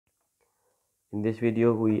In this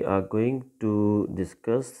video, we are going to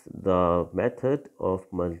discuss the method of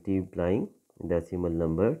multiplying decimal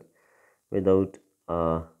number without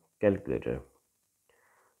a calculator.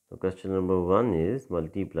 So question number 1 is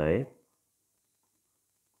multiply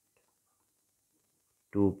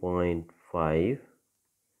 2.5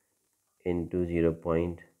 into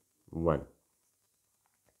 0.1.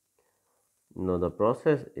 Now the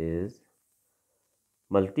process is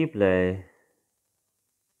multiply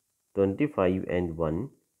 25 and 1,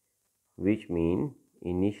 which mean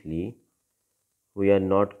initially we are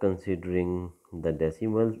not considering the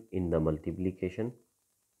decimal in the multiplication.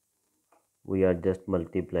 We are just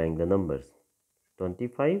multiplying the numbers.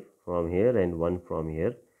 25 from here and 1 from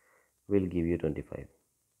here will give you 25.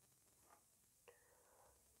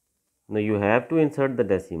 Now you have to insert the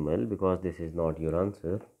decimal because this is not your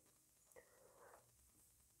answer.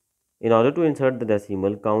 In order to insert the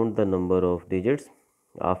decimal, count the number of digits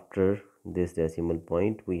after this decimal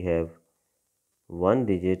point. We have one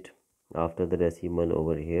digit after the decimal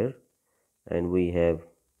over here, and we have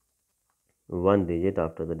one digit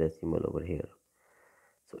after the decimal over here.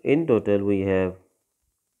 So in total we have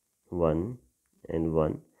 1 and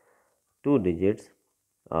 1, 2 digits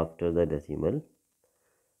after the decimal.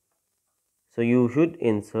 So you should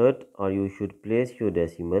insert or you should place your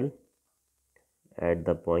decimal at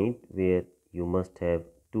the point where you must have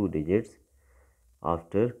 2 digits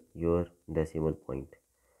after your decimal point,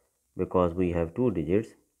 because we have 2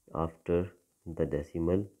 digits after the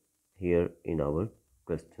decimal here in our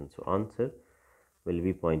question. So answer will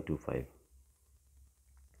be 0.25.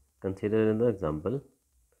 Consider another example.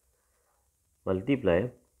 Multiply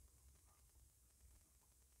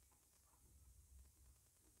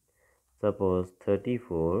suppose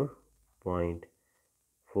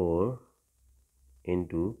 34.4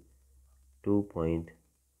 into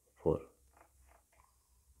 2.4.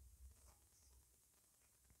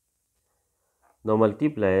 Now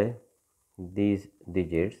multiply these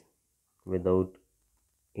digits without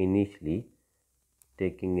initially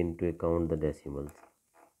taking into account the decimals.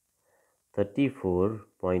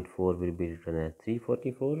 34.4 will be written as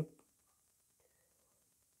 344.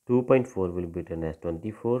 2.4 will be written as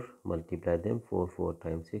 24. Multiply them. 4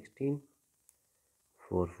 times 16.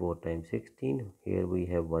 4 times 16. Here we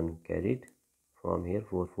have 1 carried from here.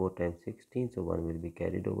 4 times 16. So 1 will be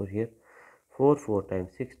carried over here. 4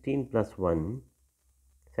 times 16 plus 1,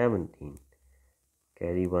 17.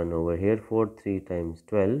 Carry 1 over here. 3 times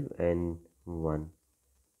 12 and 1,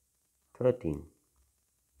 13.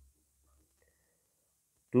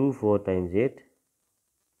 4 times 8.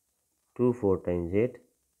 4 times 8.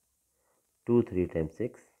 3 times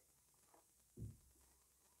 6.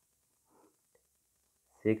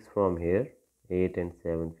 6 from here. 8 and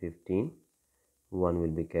 7, 15. 1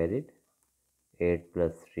 will be carried. 8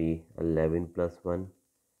 plus 3, 11 plus 1,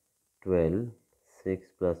 12. 6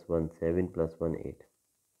 plus 1, 7 plus 1, 8.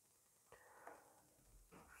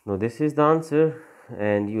 Now this is the answer,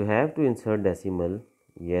 and you have to insert decimal,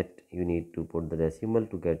 yet you need to put the decimal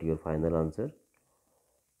to get your final answer.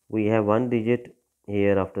 We have one digit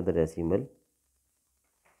here after the decimal,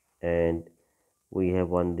 and we have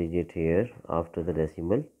one digit here after the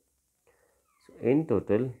decimal. So in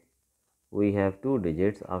total we have 2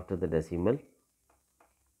 digits after the decimal.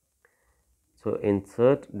 So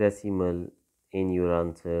insert decimal in your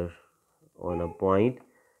answer on a point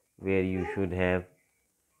where you should have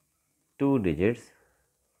 2 digits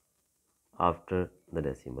after the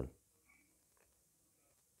decimal.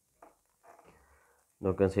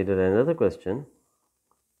 Now consider another question.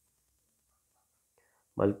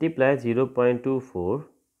 Multiply 0.24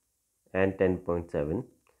 and 10.7.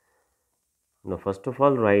 Now first of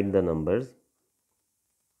all, write the numbers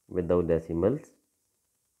without decimals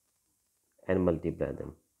and multiply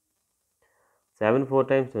them. 7 4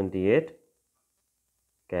 times 28.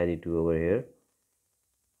 Carry 2 over here.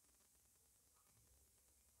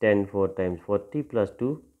 10 4 times 40 plus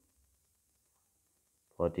 2,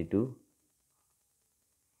 42.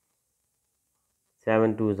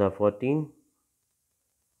 7 2s are 14.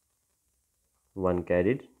 1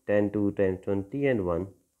 carried. 10 2 times 20 and 1,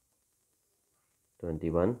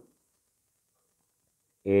 21.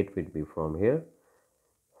 8 will be from here.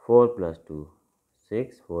 4 plus 2,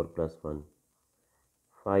 6. 4 plus 1,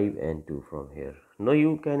 5 and 2 from here. Now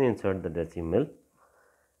you can insert the decimal.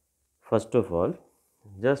 First of all,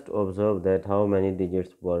 just observe that how many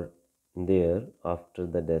digits were there after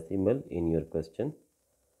the decimal in your question.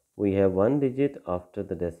 We have one digit after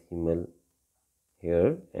the decimal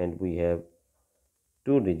here, and we have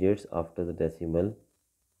 2 digits after the decimal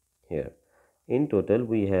here. In total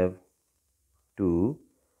we have 2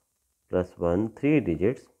 plus 1, 3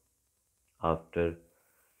 digits after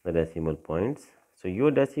the decimal points. So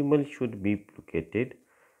your decimal should be located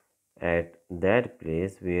at that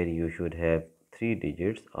place where you should have 3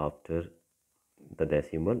 digits after the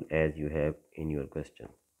decimal as you have in your question.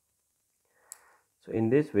 So in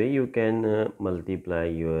this way you can multiply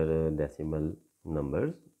your decimal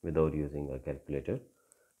numbers without using a calculator.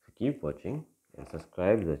 So keep watching and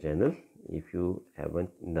subscribe to the channel if you haven't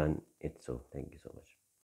done it so. Thank you so much.